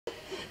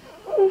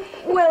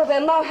Well,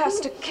 then, thou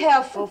hast a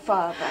careful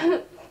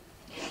father.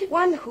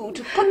 One who,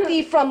 to put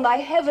thee from thy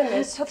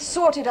heaviness, hath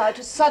sorted out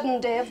a sudden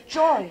day of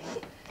joy.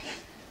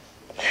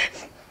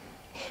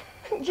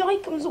 Joy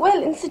comes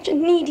well in such a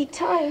needy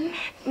time.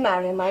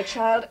 Marry, my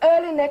child,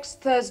 early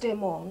next Thursday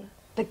morn,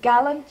 the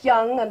gallant,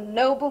 young, and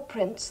noble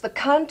prince, the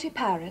County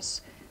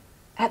Paris,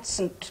 at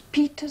St.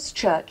 Peter's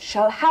Church,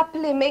 shall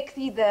happily make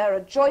thee there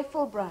a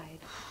joyful bride.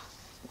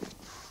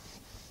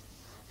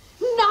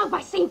 Now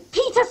by St.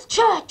 Peter's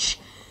Church,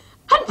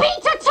 and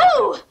Peter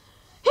too,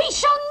 he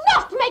shall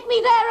not make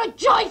me there a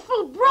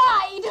joyful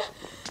bride.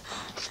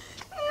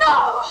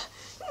 No,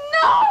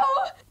 no!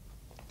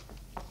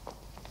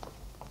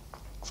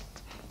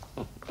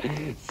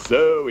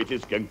 So it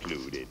is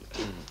concluded.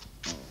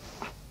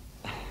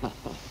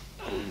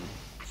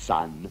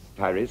 Son,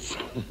 Paris.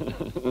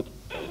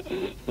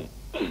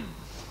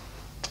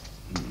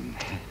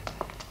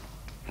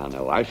 How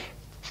now, wife?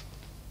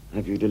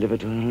 Have you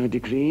delivered her a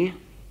decree?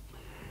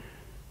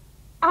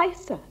 Aye,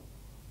 sir.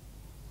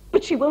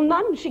 But she will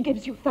none, she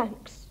gives you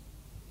thanks.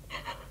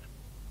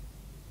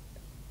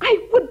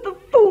 I would the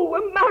fool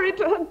were married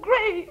to her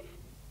grave.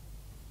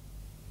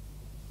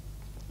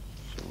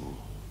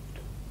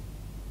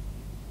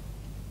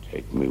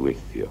 Take me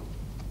with you.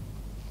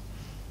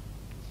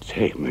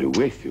 Take me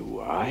with you,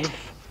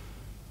 wife.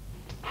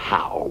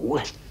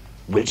 How?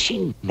 Will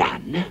she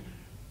none?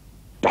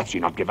 Doth she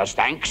not give us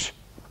thanks?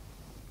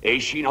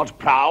 Is she not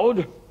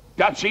proud?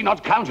 Doth she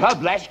not count her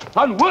blessed,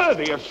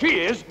 unworthy as she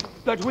is,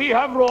 that we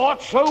have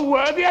wrought so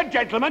worthy a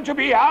gentleman to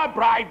be our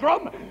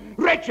bridegroom?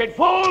 Wretched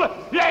fool,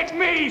 let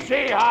me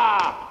see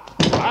her!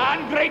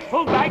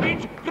 Ungrateful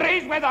baggage,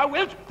 graze where thou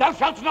wilt, thou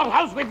shalt not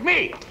house with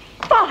me!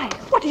 Fie,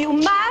 what are you,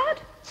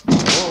 mad?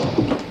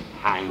 Oh,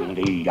 hang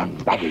thee, young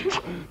baggage,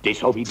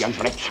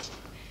 disobedient wretch.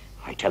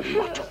 I tell you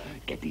what,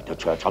 get thee to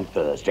church on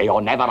Thursday,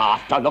 or never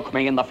after look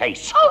me in the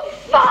face. Oh,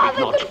 Father,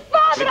 good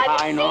Father,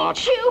 I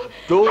beseech you.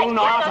 Do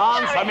not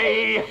answer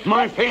me,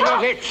 my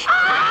fingers itch.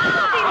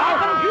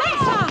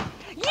 Bless her!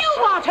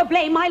 You are to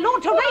blame, my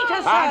lord, to rate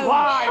her so. And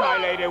why, my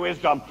lady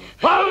wisdom?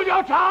 Hold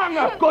your tongue!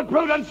 Good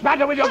prudence,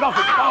 matter with your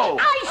gossip. Go.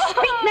 I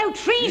speak no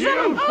treason.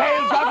 You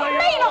fail, juggler.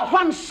 May not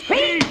one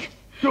speak?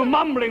 You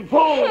mumbling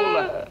fool!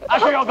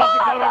 Usher your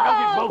gossip, tell your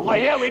gossip, fool, for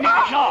here we need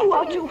it not. You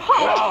are too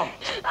hot.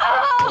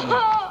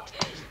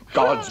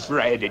 God's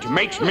bread, it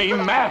makes me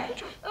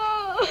mad.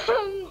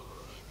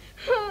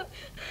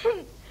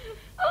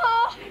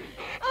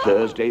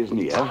 Thursday's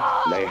near,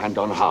 lay hand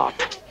on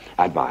heart,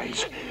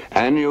 advise.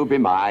 An you be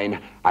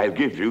mine, I'll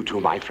give you to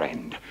my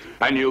friend.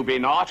 An you be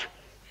not,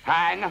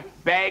 hang,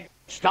 beg,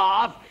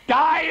 starve,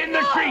 die in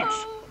the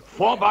streets.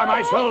 For by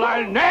my soul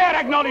I'll ne'er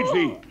acknowledge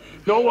thee.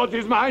 Though what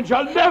is mine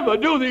shall never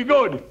do thee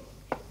good.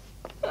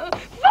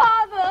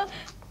 Father!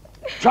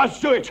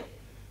 Trust to it.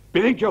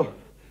 Bethink you,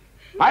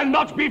 I'll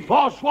not be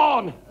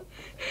forsworn.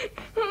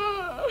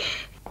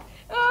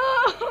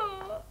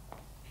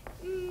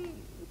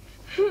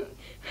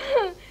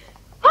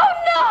 Oh,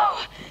 no!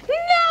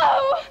 No!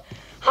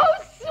 Oh,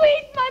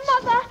 sweet my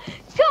mother,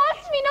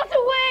 cast me not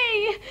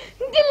away.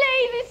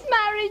 Delay this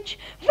marriage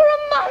for a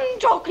month.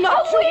 Talk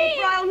not to me,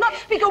 for I'll not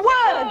speak a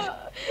word.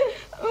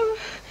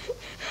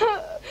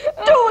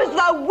 Do as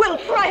thou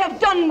wilt, for I have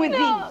done with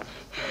thee.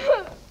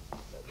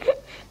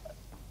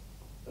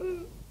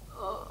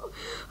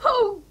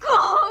 Oh,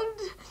 God!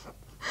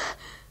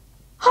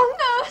 Oh,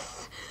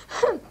 nurse!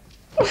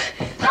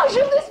 How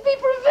shall this be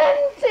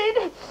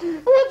prevented?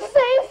 What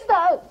sayest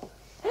thou?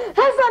 Hast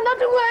thou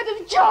not a word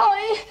of joy?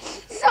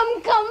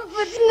 Some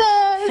comfort,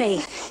 nurse?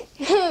 Faith,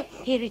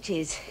 here it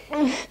is.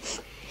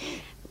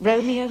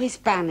 Romeo is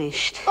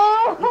banished.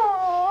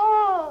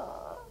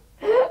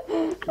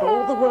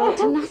 All the world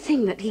to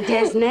nothing that he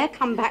dares ne'er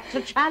come back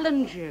to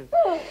challenge you.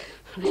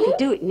 And if he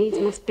do, it needs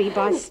must be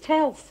by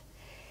stealth.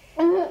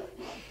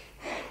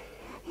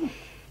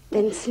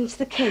 Then, since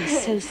the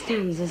case so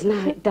stands as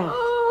now it doth,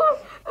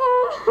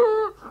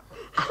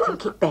 I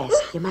think it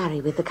best you marry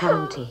with the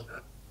county.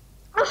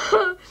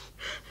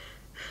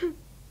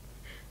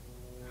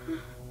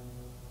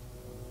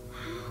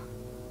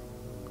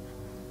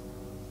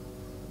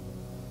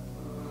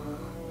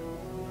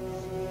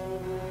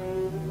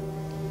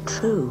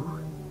 True.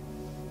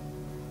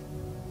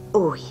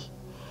 Oh,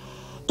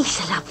 he's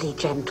a lovely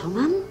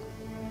gentleman.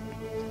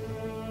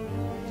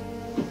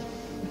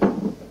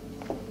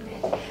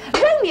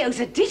 Romeo's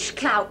a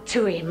dishclout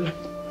to him.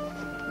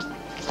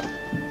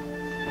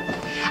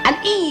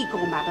 An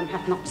eagle, madam,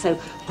 hath not so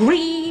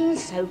green,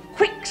 so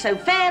quick, so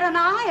fair an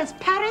eye as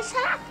Paris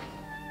hath.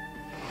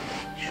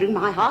 Through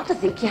my heart, I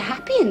think you're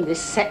happy in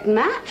this set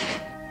match.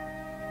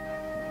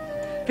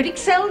 But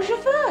excels you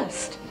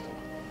first.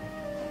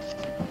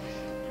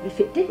 If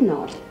it did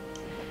not,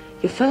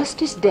 your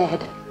first is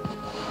dead.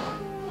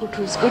 What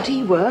as good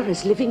he were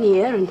as living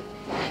here, and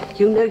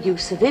you no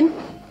use of him.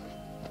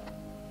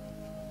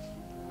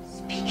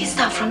 Speakest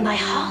thou from thy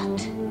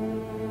heart?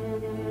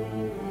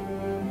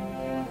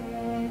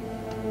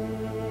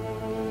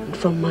 And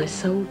from my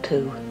soul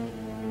too.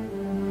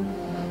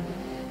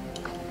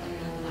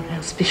 Or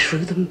else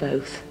beshrew them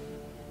both.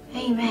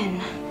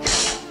 Amen.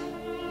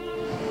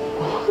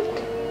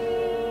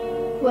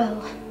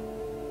 Well,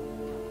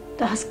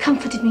 thou hast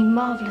comforted me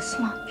marvellous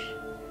much.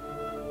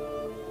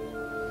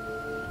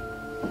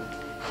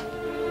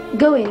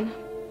 Go in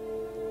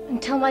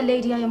and tell my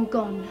lady I am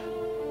gone,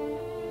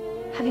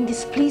 having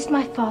displeased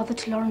my father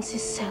to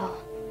Lawrence's cell,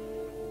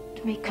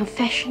 to make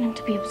confession and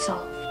to be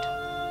absolved.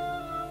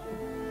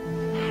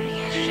 Marry,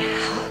 I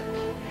shall.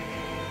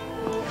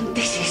 And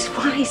this is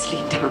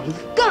wisely done.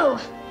 Go!